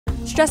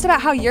Stressed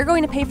about how you're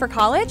going to pay for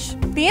college?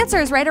 The answer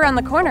is right around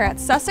the corner at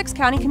Sussex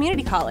County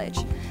Community College.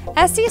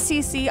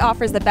 SCCC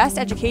offers the best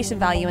education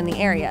value in the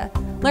area.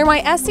 Learn why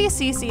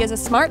SCCC is a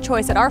smart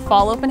choice at our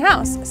Fall Open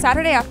House,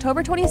 Saturday,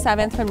 October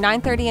 27th from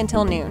 9:30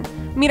 until noon.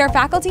 Meet our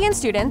faculty and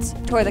students,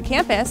 tour the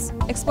campus,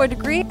 explore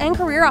degree and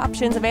career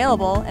options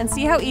available, and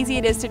see how easy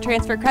it is to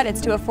transfer credits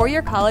to a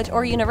four-year college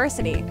or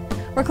university.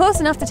 We're close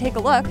enough to take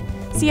a look.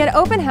 See you at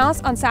Open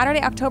House on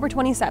Saturday, October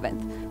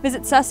 27th.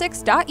 Visit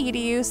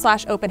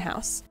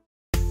sussex.edu/openhouse.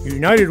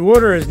 United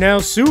Water is now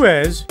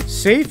Suez,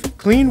 safe,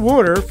 clean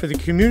water for the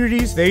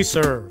communities they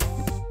serve.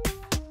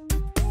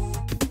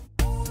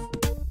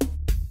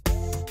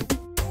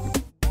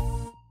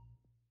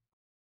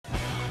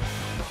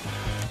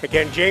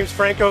 Again, James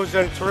Franco's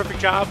done a terrific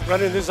job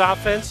running this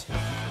offense.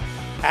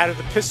 Out of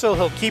the pistol,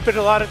 he'll keep it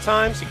a lot of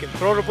times. He can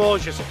throw the ball.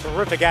 He's just a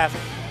terrific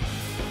athlete.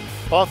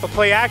 Off the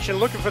play action,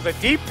 looking for the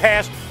deep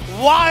pass.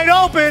 Wide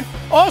open.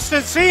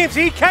 Austin Seams,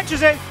 he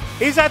catches it.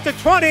 He's at the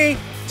 20,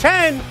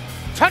 10,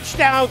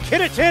 touchdown,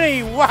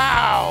 Kittatinny.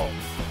 Wow.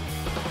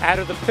 Out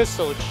of the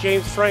pistol, it's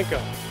James Franco.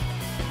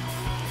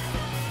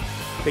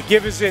 The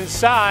give is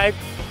inside.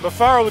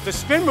 Bafaro with the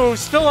spin move,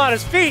 still on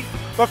his feet.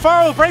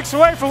 Bafaro breaks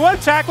away from one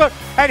tackler,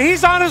 and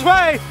he's on his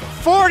way.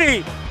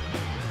 40,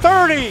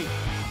 30,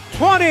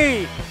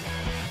 20,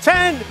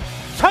 10,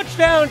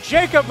 touchdown,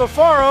 Jacob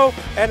Bafaro,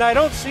 and I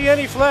don't see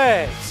any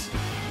flags.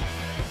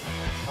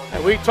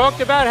 And we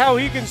talked about how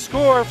he can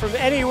score from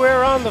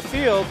anywhere on the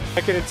field.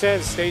 2nd and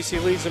 10, Stacy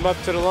leads him up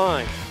to the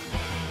line.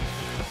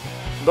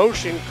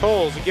 Motion,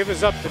 Coles, the give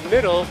is up the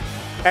middle,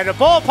 and the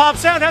ball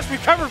pops out. That's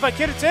recovered by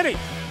Kittatinny.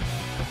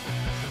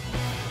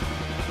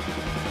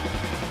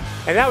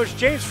 And that was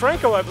James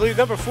Franco, I believe,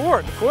 number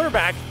 4, the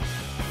quarterback,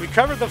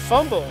 recovered the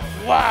fumble.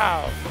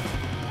 Wow.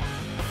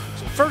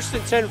 So 1st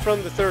and 10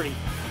 from the 30.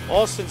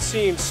 Austin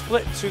Seams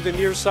split to the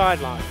near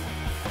sideline.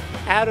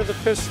 Out of the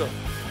pistol.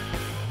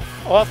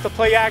 Off the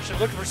play action,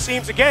 looking for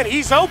Seams again.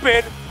 He's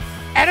open,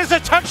 and it's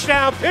a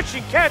touchdown, pitch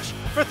and catch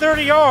for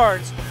 30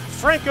 yards.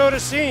 Franco to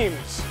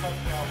Seams.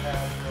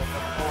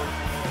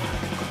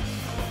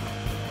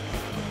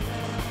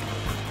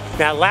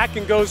 Now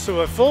Lacken goes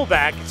to a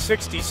fullback at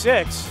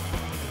 66.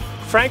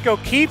 Franco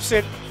keeps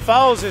it,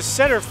 follows his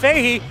center,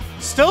 Fahey,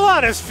 still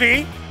on his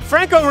feet.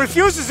 Franco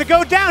refuses to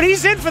go down.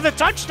 He's in for the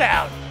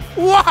touchdown.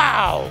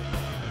 Wow!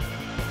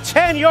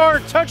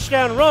 10-yard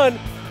touchdown run,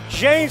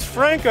 James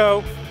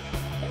Franco.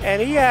 And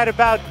he had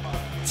about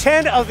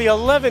 10 of the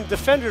 11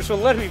 defenders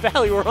from Lenape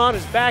Valley were on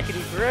his back, and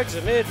he drags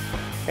them in,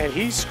 and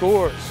he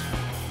scores.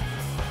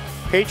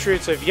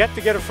 Patriots have yet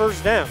to get a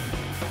first down.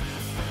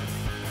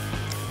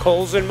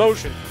 Coles in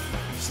motion.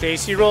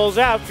 Stacy rolls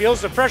out,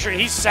 feels the pressure,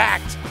 and he's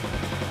sacked.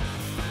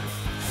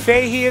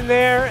 Fahey in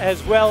there,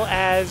 as well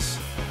as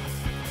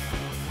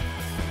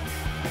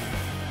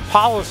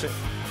Paulison.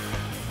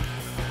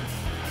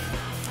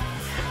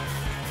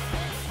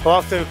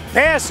 Off the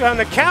pass on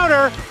the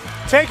counter,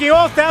 taking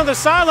off down the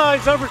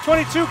sidelines, number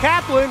 22,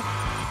 Kaplan,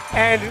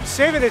 and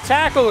saving the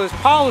tackle is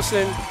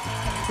Paulison.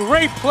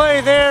 Great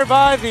play there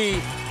by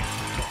the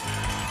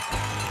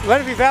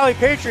Lenape Valley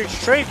Patriots,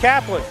 Trey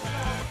Kaplan.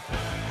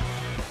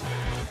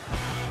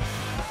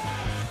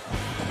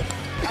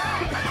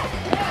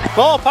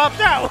 Ball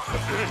popped out.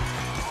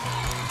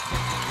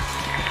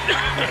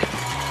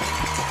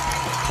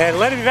 And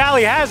Lenape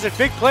Valley has it.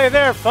 Big play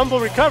there, fumble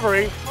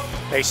recovery.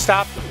 They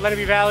stopped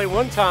Lenape Valley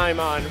one time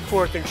on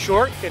 4th and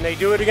short, and they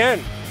do it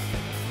again.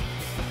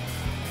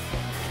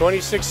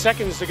 26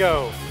 seconds to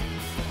go,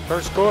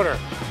 first quarter.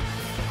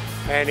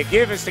 And the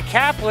give is to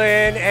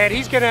Kaplan, and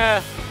he's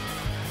gonna,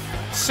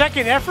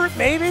 second effort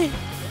maybe?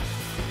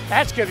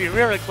 That's gonna be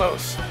really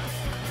close.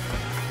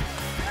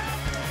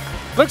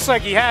 Looks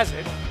like he has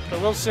it, but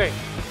we'll see.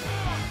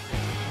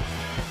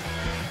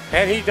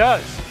 And he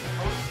does.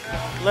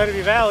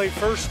 Lenape Valley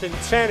 1st and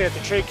 10 after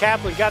Trey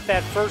Kaplan got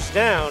that first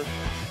down.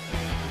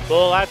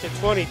 Ball out to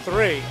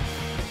 23.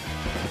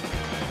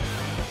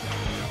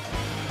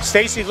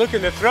 Stacy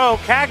looking to throw.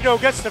 Cagno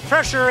gets the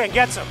pressure and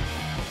gets him.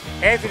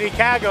 Anthony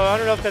Cagno, I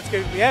don't know if that's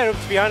going to be, yeah,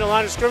 it's behind the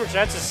line of scrimmage.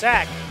 That's a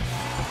sack.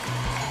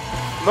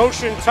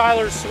 Motion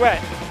Tyler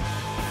Sweat.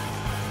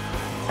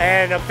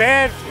 And a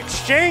bad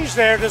exchange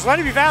there. Does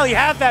Lenape Valley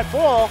have that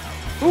ball?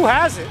 Who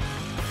has it?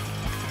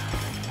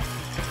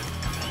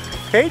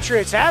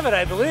 Patriots have it,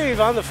 I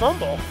believe, on the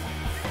fumble.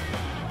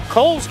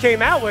 Coles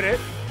came out with it,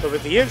 but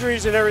with the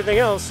injuries and everything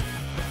else,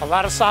 a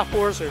lot of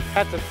sophomores have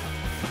had to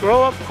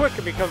grow up quick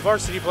and become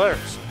varsity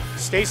players.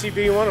 Stacy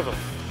being one of them.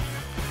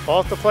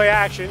 Off the play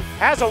action,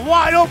 has a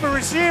wide open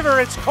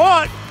receiver, it's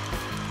caught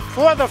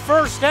for the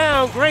first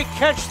down. Great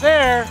catch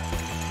there.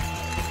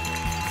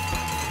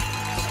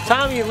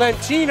 Tommy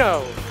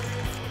Lentino.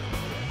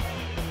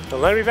 The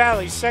Lenape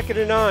Valley 2nd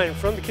and 9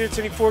 from the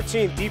Kittatinny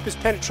 14, deepest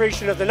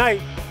penetration of the night.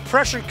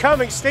 Pressure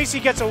coming, Stacy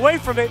gets away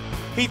from it.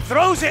 He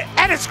throws it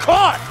and it's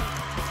caught.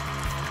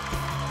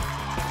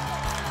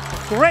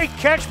 Great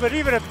catch, but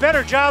even a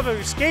better job of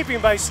escaping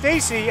by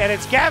Stacy, and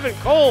it's Gavin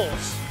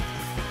Coles.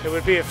 It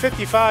would be a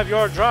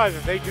 55-yard drive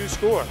if they do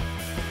score.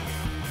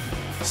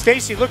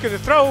 Stacy looking to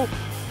throw,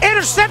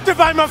 Intercepted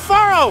by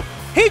Mafaro.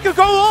 He could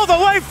go all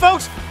the way,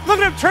 folks. Look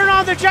at him turn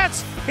on the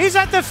jets. He's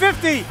at the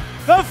 50,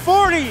 the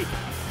 40,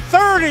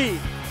 30.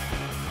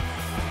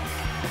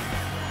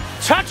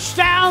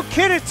 Touchdown,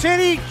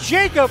 Kittatinny,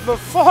 Jacob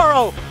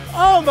Mafaro.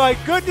 Oh my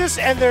goodness,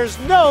 and there's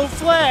no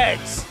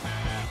flags.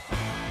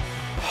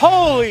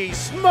 Holy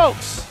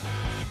smokes.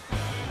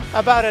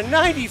 About a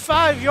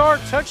 95-yard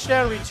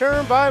touchdown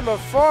return by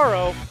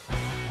Mafaro.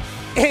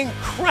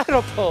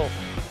 Incredible.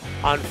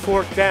 On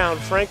fourth down,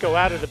 Franco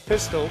out of the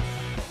pistol.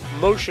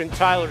 Motion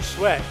Tyler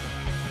Sweat.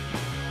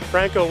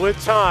 Franco with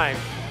time.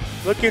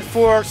 Looking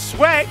for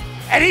Sweat,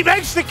 and he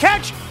makes the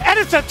catch, and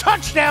it's a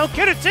touchdown,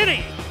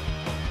 Kittatinny.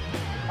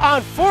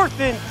 On 4th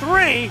and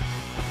 3,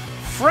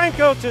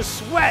 Franco to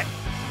Sweat.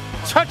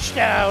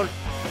 Touchdown,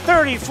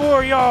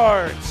 34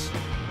 yards.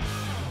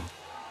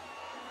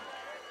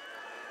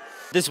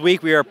 This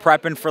week we were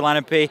prepping for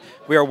Lenape.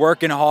 We were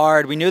working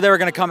hard. We knew they were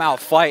going to come out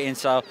fighting,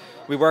 so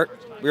we were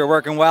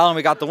working well, and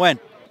we got the win.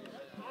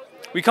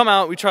 We come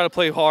out, we try to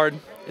play hard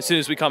as soon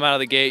as we come out of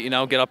the gate,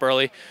 get up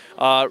early.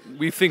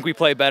 We think we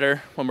play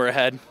better when we're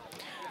ahead.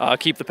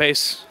 Keep the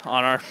pace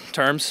on our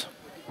terms.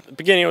 The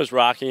beginning was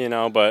rocky,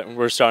 but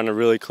we're starting to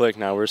really click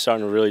now. We're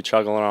starting to really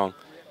chug along,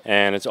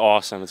 and it's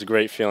awesome. It's a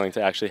great feeling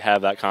to actually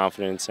have that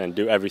confidence and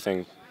do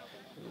everything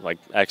like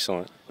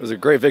excellent. It was a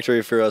great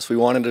victory for us. We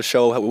wanted to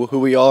show who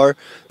we are,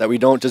 that we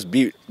don't just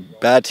beat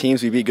bad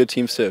teams, we beat good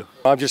teams too.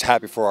 I'm just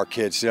happy for our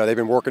kids. They've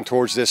been working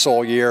towards this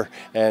all year,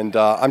 and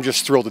I'm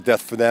just thrilled to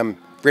death for them.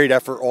 Great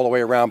effort all the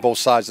way around, both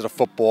sides of the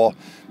football.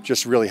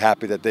 Just really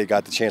happy that they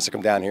got the chance to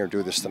come down here and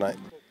do this tonight.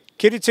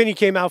 Kittatinny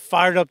came out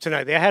fired up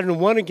tonight. They hadn't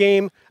won a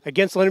game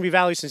against Lenape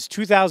Valley since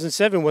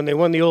 2007 when they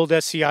won the old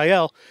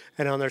SCIL.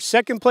 And on their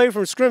second play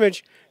from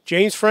scrimmage,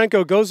 James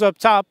Franco goes up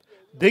top.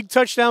 Big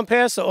touchdown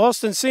pass to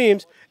Austin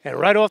Seams, and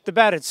right off the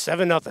bat, it's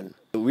 7-0.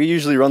 We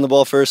usually run the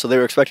ball first, so they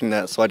were expecting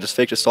that. So I just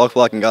faked a stalk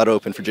block and got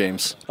open for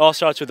James. All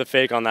starts with a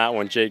fake on that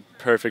one. Jake,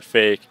 perfect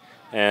fake,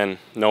 and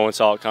no one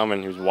saw it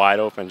coming. He was wide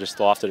open, just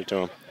lofted it to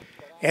him.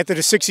 After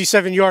the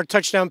 67-yard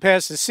touchdown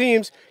pass to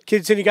Seams,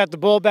 Kittatinny got the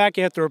ball back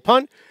after a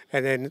punt,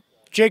 and then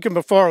Jacob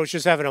Mafaro is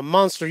just having a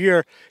monster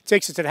year.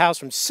 Takes it to the house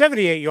from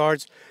 78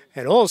 yards,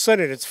 and all of a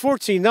sudden it's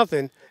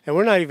 14-0, and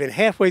we're not even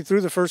halfway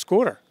through the first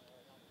quarter.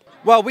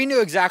 Well, we knew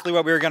exactly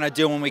what we were going to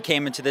do when we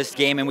came into this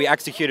game, and we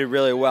executed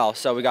really well.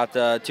 So we got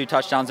the 2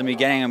 touchdowns in the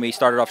beginning, and we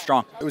started off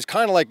strong. It was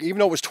kind of like, even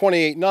though it was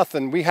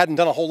 28-0, we hadn't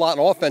done a whole lot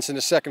in offense in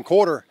the second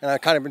quarter. And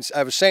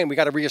I was saying we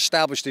got to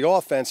reestablish the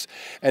offense.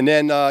 And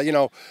then,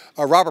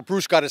 Robert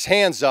Bruce got his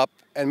hands up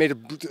and made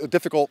a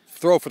difficult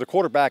throw for the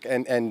quarterback.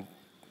 And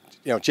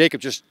Jacob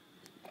just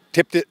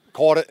tipped it,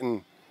 caught it,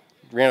 and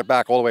ran it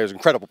back all the way. It was an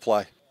incredible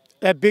play.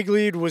 That big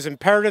lead was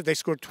imperative. They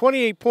scored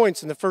 28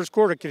 points in the first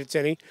quarter,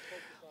 Kittatinny.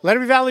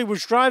 Lenape Valley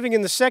was driving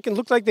in the second,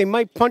 looked like they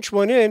might punch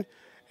one in,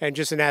 and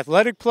just an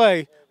athletic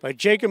play by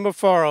Jacob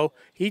Mafaro.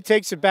 He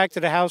takes it back to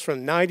the house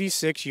from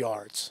 96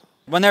 yards.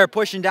 When they were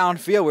pushing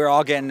downfield, we were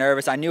all getting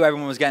nervous. I knew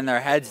everyone was getting their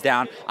heads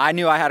down. I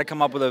knew I had to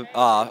come up with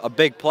a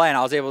big play, and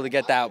I was able to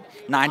get that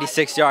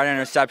 96-yard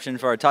interception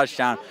for a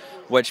touchdown,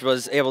 which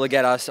was able to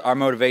get us our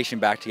motivation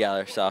back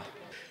together. So,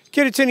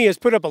 Kittatinny has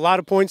put up a lot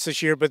of points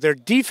this year, but their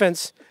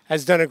defense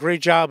has done a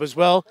great job as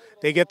well.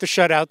 They get the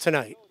shutout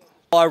tonight.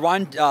 Our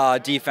run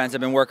defense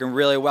have been working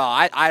really well.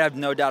 I have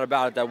no doubt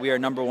about it that we are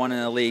 #1 in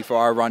the league for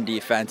our run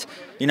defense.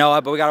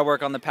 But we got to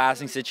work on the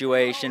passing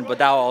situation, but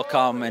that will all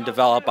come and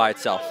develop by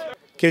itself.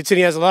 Kittatinny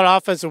has a lot of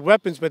offensive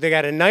weapons, but they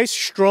got a nice,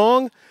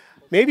 strong,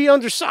 maybe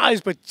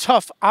undersized, but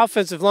tough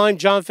offensive line.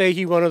 John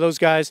Fahey, one of those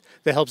guys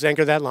that helps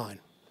anchor that line.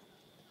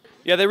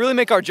 Yeah, they really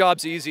make our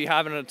jobs easy,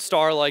 having a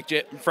star like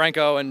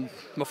Franco and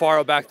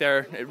Mafaro back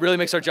there. It really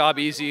makes our job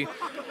easy.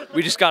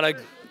 We just got to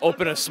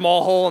open a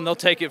small hole, and they'll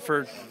take it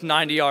for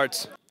 90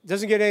 yards. It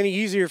doesn't get any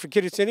easier for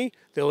Kittatinny.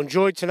 They'll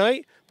enjoy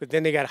tonight, but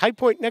then they got High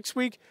Point next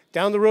week,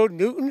 down the road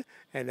Newton,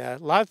 and a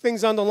lot of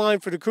things on the line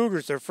for the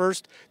Cougars. Their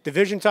first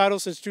division title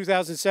since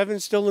 2007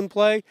 still in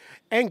play,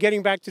 and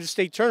getting back to the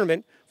state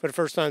tournament for the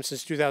first time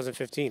since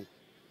 2015.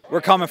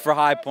 We're coming for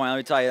High Point, let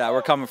me tell you that.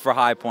 We're coming for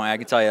High Point, I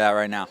can tell you that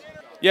right now.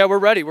 Yeah, we're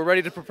ready. We're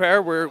ready to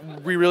prepare.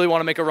 We really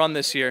want to make a run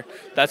this year.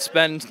 That's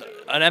been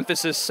an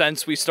emphasis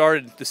since we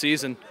started the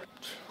season.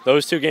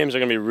 Those 2 games are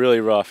going to be really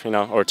rough,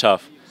 or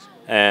tough.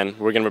 And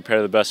we're going to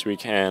prepare the best we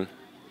can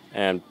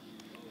and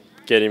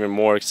get even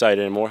more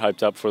excited and more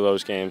hyped up for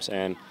those games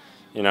and,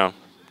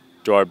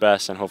 do our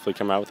best and hopefully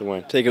come out with a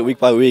win. Take it week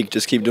by week.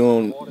 Just keep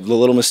doing the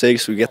little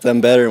mistakes. We get them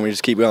better, and we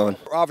just keep going.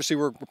 Obviously,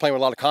 we're playing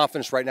with a lot of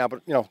confidence right now,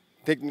 but,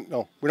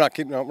 we're not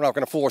going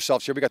to fool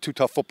ourselves here. We got 2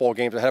 tough football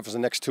games ahead of us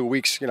in the next 2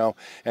 weeks,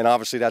 and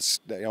obviously that's,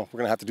 we're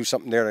going to have to do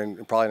something there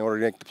and probably in order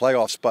to make the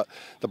playoffs. But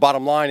the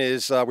bottom line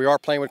is we are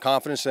playing with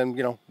confidence, and,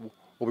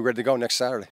 we'll be ready to go next Saturday.